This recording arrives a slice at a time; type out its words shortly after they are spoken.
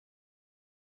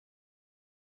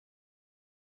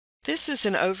This is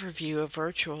an overview of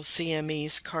Virtual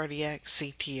CME's Cardiac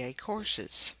CTA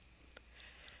courses.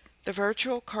 The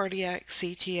Virtual Cardiac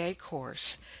CTA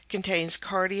course contains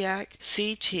cardiac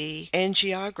CT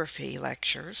angiography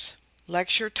lectures.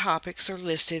 Lecture topics are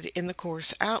listed in the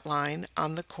course outline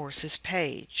on the courses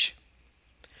page.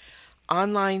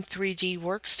 Online 3D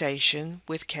workstation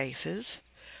with cases.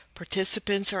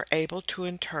 Participants are able to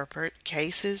interpret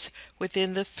cases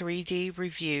within the 3D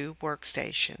review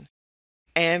workstation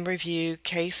and review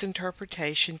case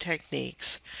interpretation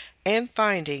techniques and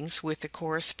findings with the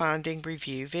corresponding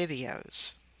review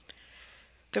videos.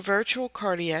 The Virtual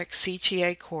Cardiac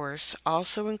CTA course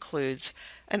also includes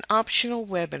an optional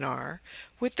webinar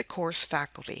with the course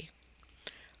faculty.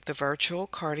 The Virtual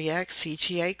Cardiac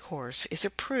CTA course is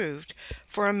approved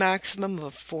for a maximum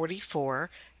of 44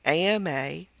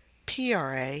 AMA,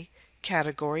 PRA,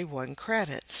 Category 1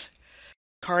 credits.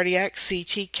 Cardiac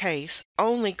CT case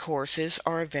only courses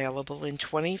are available in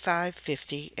 25,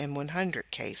 50, and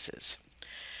 100 cases.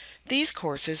 These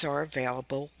courses are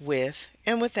available with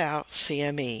and without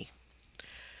CME.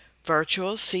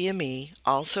 Virtual CME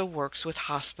also works with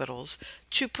hospitals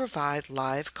to provide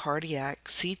live cardiac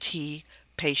CT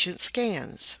patient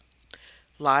scans.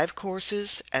 Live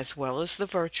courses as well as the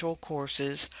virtual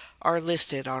courses are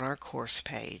listed on our course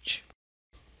page.